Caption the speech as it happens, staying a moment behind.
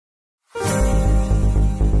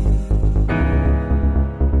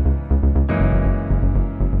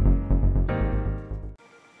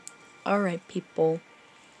Alright people,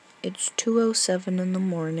 it's 2:07 in the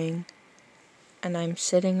morning, and I'm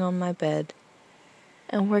sitting on my bed,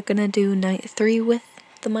 and we're gonna do night 3 with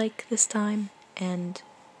the mic this time, and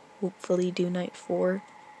hopefully do night 4,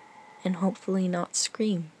 and hopefully not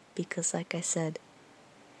scream, because like I said,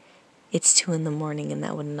 it's 2 in the morning and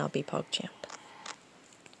that would not be PogChamp.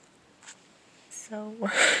 So...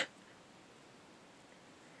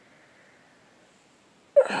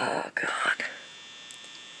 oh god.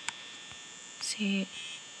 See,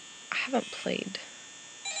 I haven't played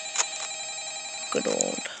good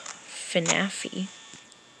old FNAF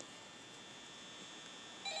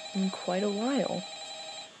in quite a while.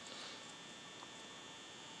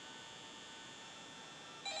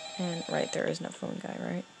 And right, there is no phone guy,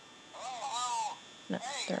 right? No,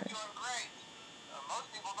 there is.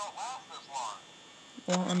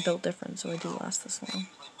 Well, I'm built different, so I do last this long.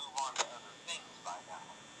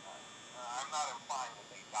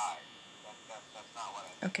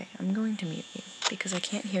 Okay, I'm going to mute you, because I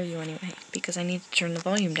can't hear you anyway, because I need to turn the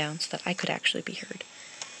volume down so that I could actually be heard.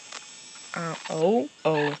 Oh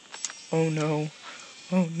no.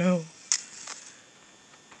 Oh no.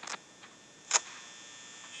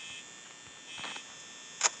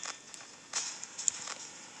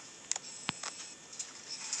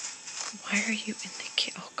 Why are you in the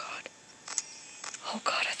oh god. Oh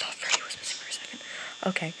god, I thought Freddy was missing for a second.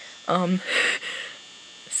 Okay,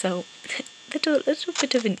 so, little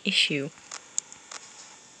bit of an issue.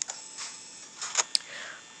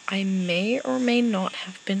 I may or may not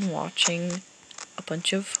have been watching a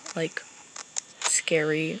bunch of, like,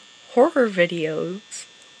 scary horror videos,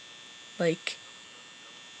 like,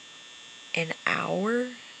 an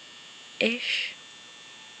hour-ish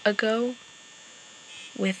ago,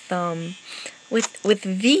 with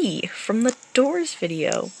V from the Doors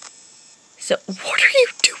video. So, what are you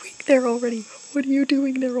doing there already? What are you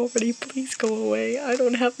doing there already? Please go away. I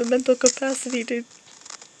don't have the mental capacity to...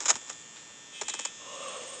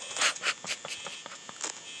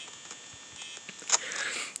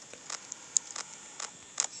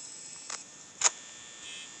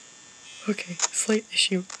 Okay, slight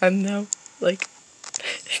issue. I'm now, like...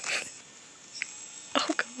 oh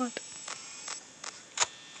god.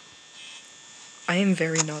 I am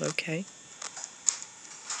very not okay.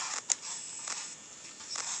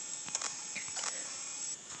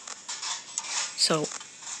 So...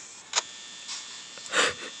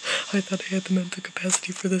 I thought I had the mental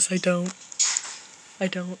capacity for this. I don't. I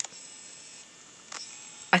don't.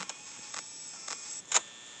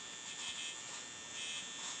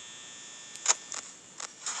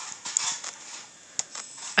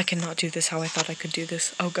 I cannot do this how I thought I could do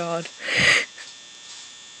this. Oh god.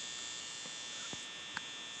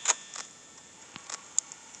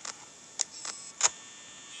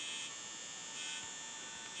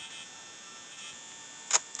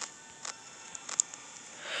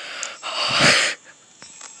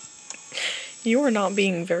 You are not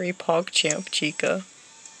being very PogChamp, Chica.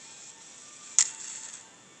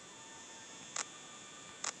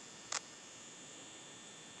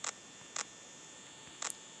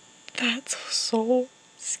 That's so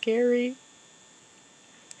scary.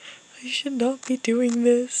 I should not be doing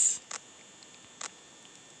this.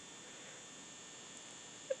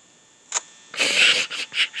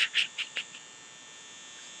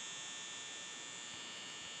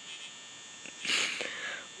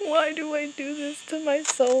 Why do I do this to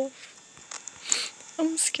myself?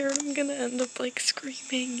 I'm scared I'm gonna end up, like,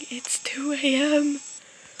 screaming. It's 2 a.m.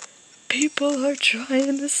 People are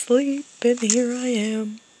trying to sleep, and here I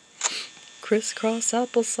am. Crisscross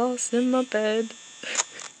applesauce in my bed.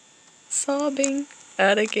 Sobbing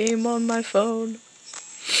at a game on my phone.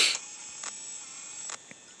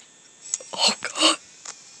 Oh god.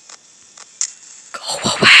 Go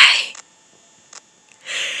away.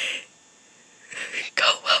 Go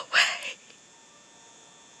away.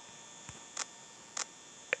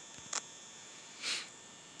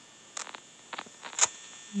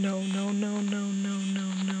 No, no, no, no, no, no,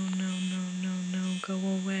 no, no, no, no, no, go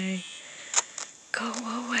away. Go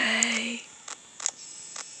away.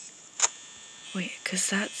 Wait, cause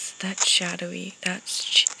that's shadowy.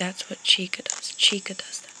 That's what Chica does. Chica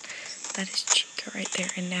does that. That is Chica right there.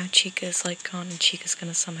 And now Chica is, like, gone, and Chica's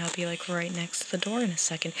gonna somehow be, like, right next to the door in a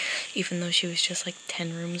second, even though she was just, like,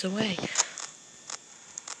 10 rooms away.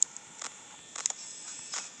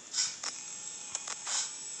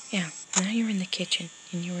 Yeah, now you're in the kitchen,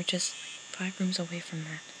 and you were just, like, 5 rooms away from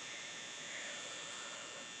that.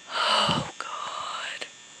 Oh, God.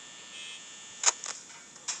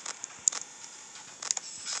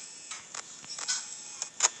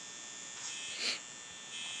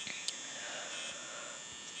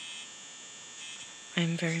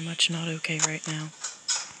 I'm very much not okay right now.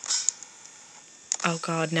 Oh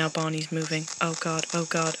god, now Bonnie's moving. Oh god, oh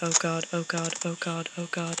god, oh god, oh god, oh god, oh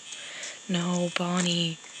god. No,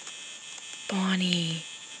 Bonnie. Bonnie.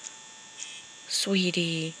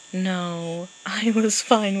 Sweetie, no. I was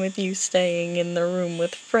fine with you staying in the room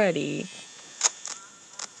with Freddy.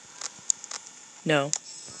 No.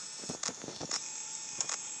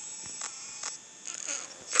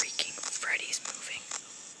 Freaking Freddy's moving.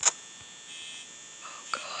 Oh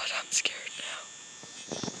god, I'm scared now.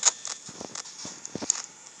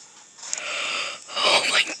 Oh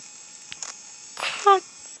my god,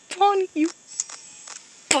 Bonnie, you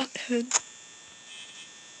butthead.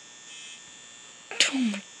 Oh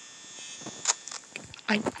my...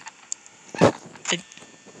 I...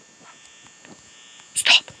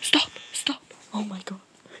 Stop. Oh my god.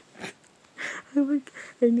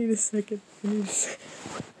 I need a second.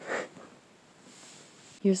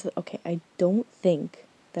 Okay, I don't think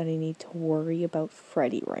that I need to worry about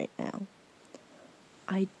Freddy right now.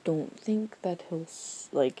 I don't think that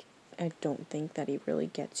I don't think that he really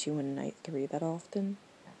gets you in night 3 that often.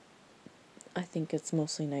 I think it's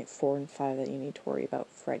mostly night 4 and 5 that you need to worry about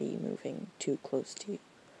Freddy moving too close to you.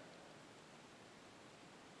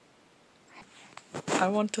 I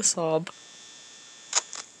want to sob.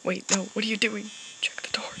 Wait, no, what are you doing? Check the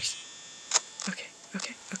doors. Okay.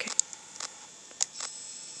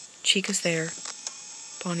 Chica's there.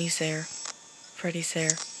 Bonnie's there. Freddy's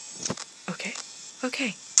there. Okay.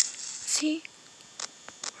 See?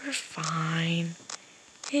 We're fine.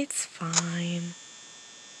 It's fine.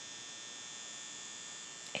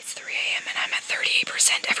 It's 3 a.m. and I'm at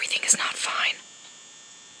 38%. Everything is not fine.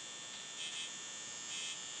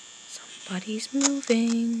 Somebody's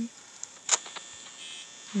moving.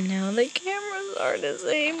 Now the cameras are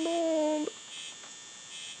disabled.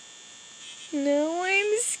 Now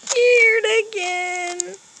I'm scared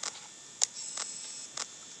again.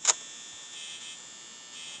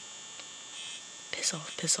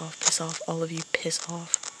 Piss off, all of you, piss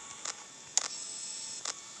off.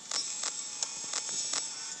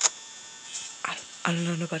 I don't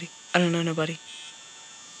know nobody.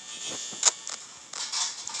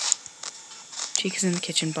 Chica's in the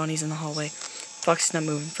kitchen, Bonnie's in the hallway. Foxy's not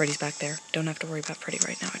moving, Freddy's back there. Don't have to worry about Freddy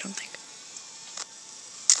right now, I don't think.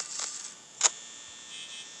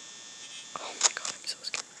 Oh my god, I'm so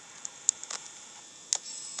scared.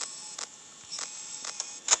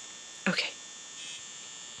 Okay.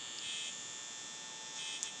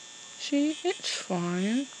 See, it's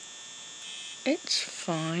fine. It's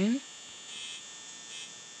fine.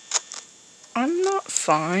 I'm not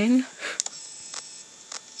fine.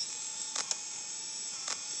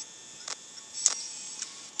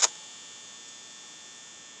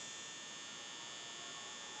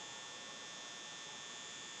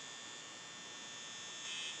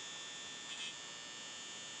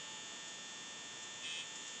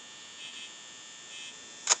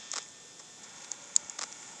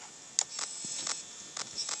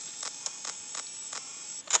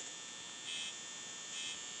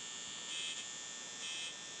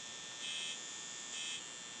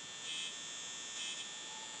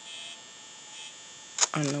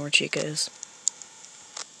 I don't know where Chica is.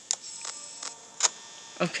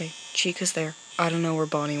 Okay, Chica's there. I don't know where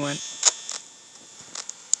Bonnie went.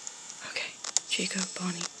 Okay, Chica,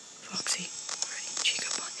 Bonnie, Foxy, Freddy, Chica,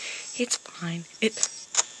 Bonnie. It's fine.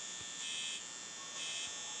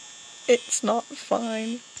 It's not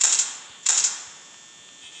fine.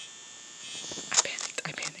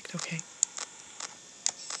 I panicked, okay?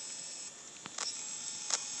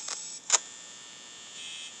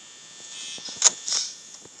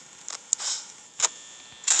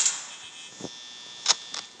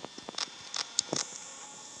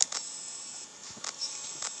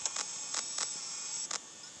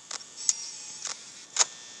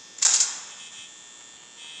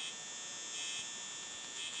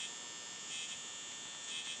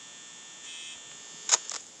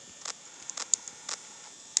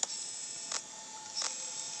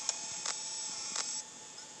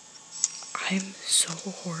 I'm so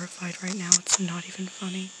horrified right now, it's not even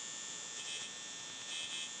funny.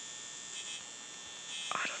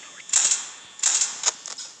 I don't know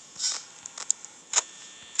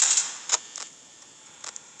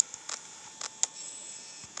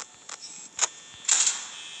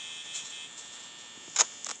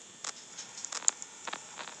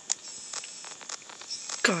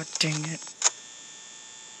where... God dang it.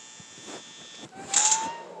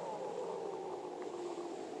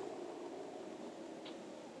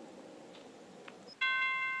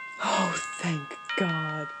 Oh, thank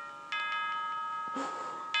God.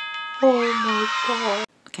 Oh my God.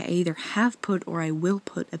 Okay, I either have put or I will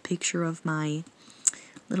put a picture of my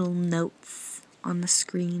little notes on the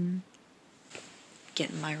screen.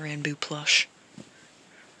 Getting my Ranboo plush.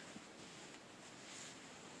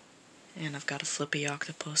 And I've got a flippy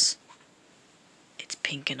octopus. It's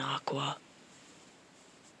pink and aqua.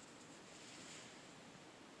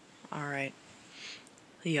 Alright.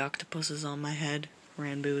 The octopus is on my head.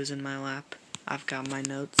 Ranboo is in my lap. I've got my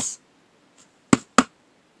notes.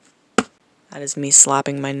 That is me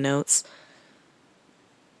slapping my notes.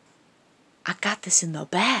 I got this in the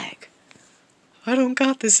bag. I don't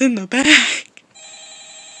got this in the bag.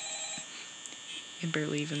 I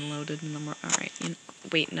barely even loaded and I'm alright.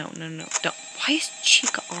 Wait, no. Don't. Why is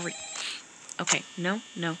Chica already? Okay, no.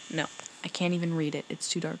 I can't even read it. It's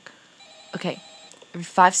too dark. Okay, every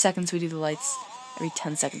 5 seconds we do the lights. Every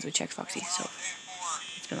 10 seconds we check Foxy. So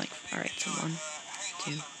it's been like, alright, so 1,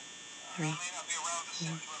 2, 3,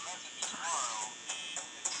 4, 5.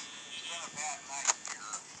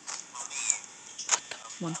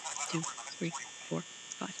 1, 2, 3, 4,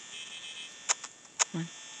 5. 1,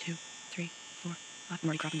 2, 3, 4, 5. I'm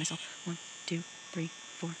already cropping myself. 1, 2, 3,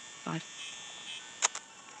 4, 5.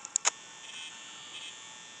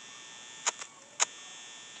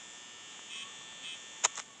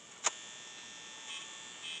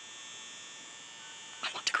 I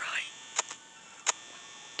want to cry. 1,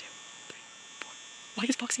 2, 3, 4. Why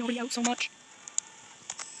is Foxy already out so much?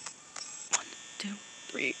 1, 2,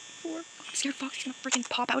 3, 4. I'm scared Foxy's gonna freaking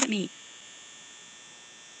pop out at me.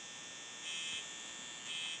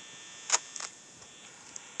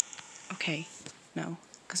 Okay, no,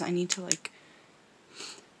 because I need to, like,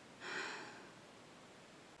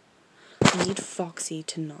 I need Foxy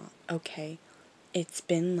to not, okay? It's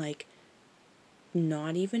been, like,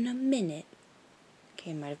 not even a minute.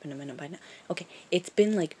 Okay, it might have been a minute by now. Okay, it's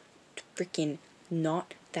been, like, freaking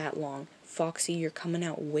not that long. Foxy, you're coming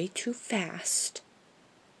out way too fast.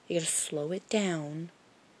 You gotta slow it down.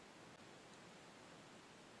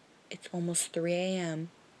 It's almost 3 a.m.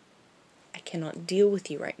 I cannot deal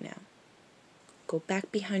with you right now. Go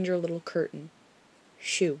back behind your little curtain.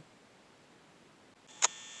 Shoo.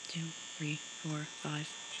 2, 3, 4, 5.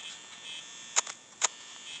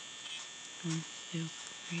 1, 2,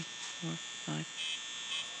 3, 4, 5.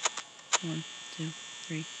 1, 2,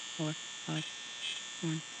 3, 4, 5.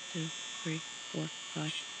 1, 2, 3, 4,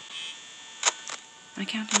 5. Am I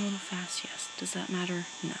counting a little fast? Yes. Does that matter?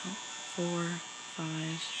 No. 4, 5.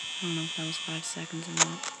 I don't know if that was 5 seconds or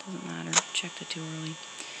not. Doesn't matter. Checked it too early.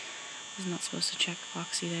 Was not supposed to check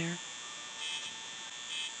Foxy there.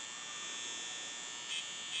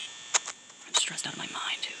 I'm stressed out of my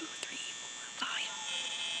mind. 2, 3, 4, 5.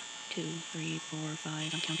 2, 3, 4,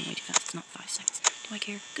 5. I'm counting way too fast. It's not 5 seconds. Do I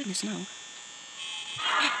care? Goodness, no.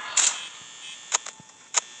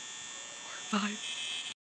 4, 5.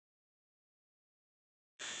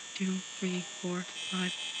 2, 3, 4,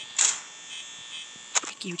 5.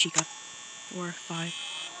 Freak you, Chica. 4, 5.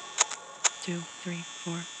 2, 3,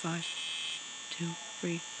 4, 5. 2,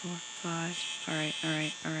 3, 4,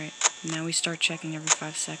 5. Alright. Now we start checking every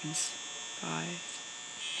 5 seconds. 5.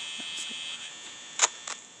 That was like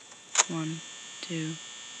 5. 1, 2,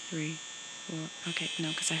 3, 4. Okay, no,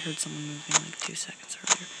 because I heard someone moving like 2 seconds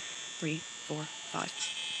earlier. 3, 4, 5.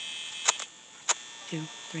 2,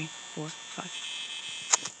 3, 4, 5.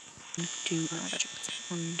 1, 2, no, I gotta check this.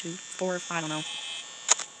 1, 2, 4, I don't know.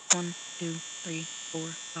 1, 2, 3, 4,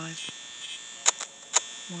 5.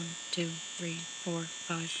 1, 2, 3, 4,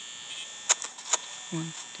 5.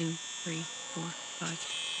 1, 2, 3, 4,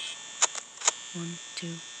 5. 1,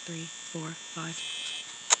 2, 3, 4, 5.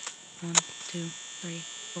 1, 2, 3,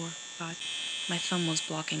 4, 5. My thumb was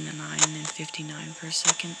blocking the 9 and 59 for a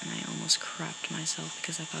second, and I almost crapped myself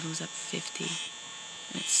because I thought it was at 50,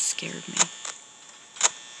 and it scared me.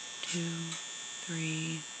 2,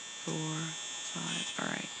 3, 4, 5.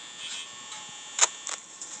 Alright.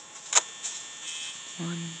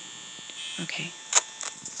 1. Okay.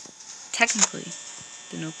 Technically,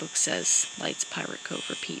 the notebook says lights, pirate cove,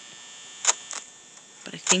 repeat.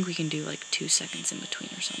 But I think we can do like 2 seconds in between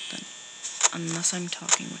or something. Unless I'm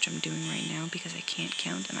talking, which I'm doing right now because I can't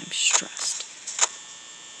count and I'm stressed.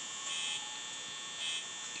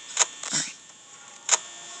 Alright.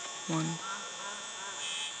 1.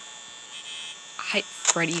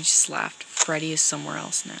 Freddy just laughed. Freddy is somewhere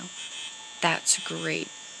else now. That's great.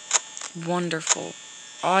 Wonderful.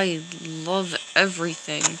 I love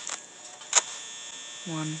everything.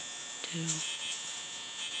 1, 2.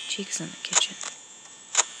 Chica's in the kitchen.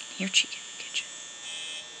 I can hear Chica in the kitchen.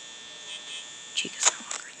 Chica's no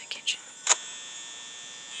longer in the kitchen.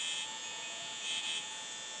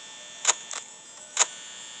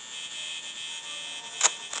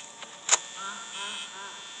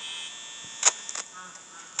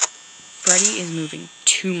 Freddy is moving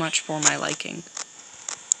too much for my liking.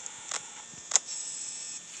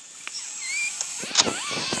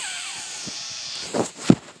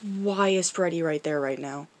 Why is Freddy right there right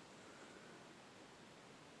now?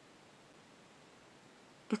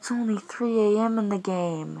 It's only 3 a.m. in the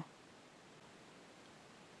game.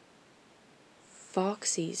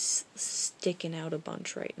 Foxy's sticking out a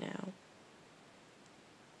bunch right now.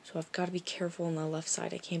 So I've got to be careful on the left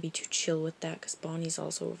side. I can't be too chill with that because Bonnie's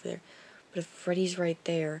also over there. But if Freddy's right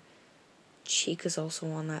there, Chica's also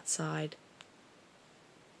on that side.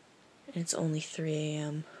 And it's only 3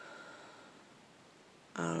 a.m.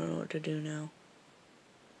 I don't know what to do now.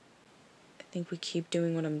 I think we keep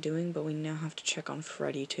doing what I'm doing, but we now have to check on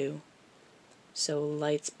Freddy too. So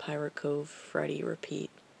lights, Pirate Cove, Freddy, repeat.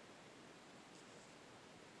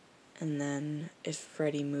 And then if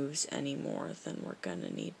Freddy moves anymore, then we're gonna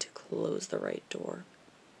need to close the right door.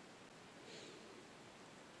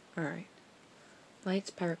 Alright.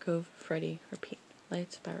 Lights, Pirate Cove, Freddy, repeat.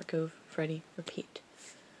 Lights, Pirate Cove, Freddy, repeat.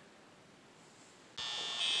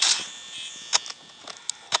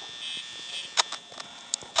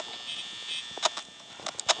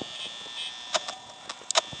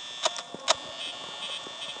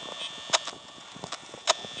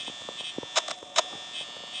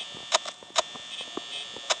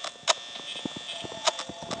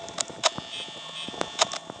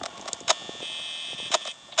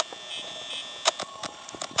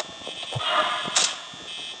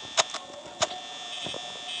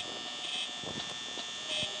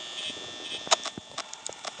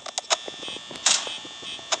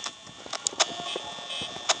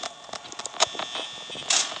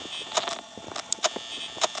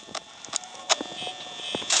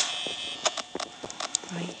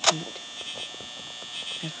 I hate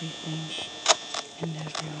everything and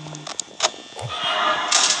everyone.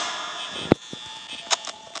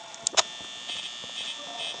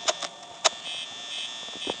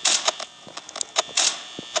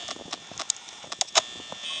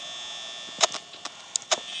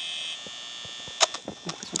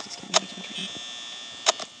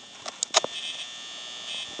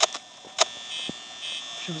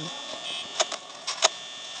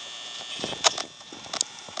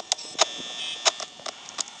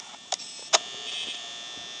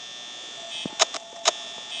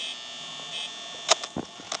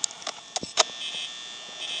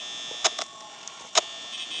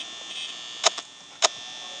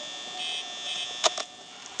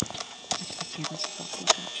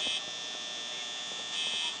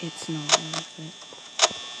 It's not worth it.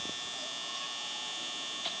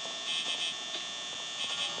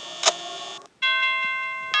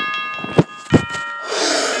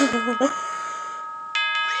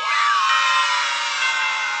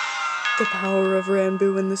 The power of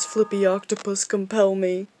Ranboo and this flippy octopus compel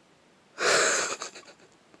me.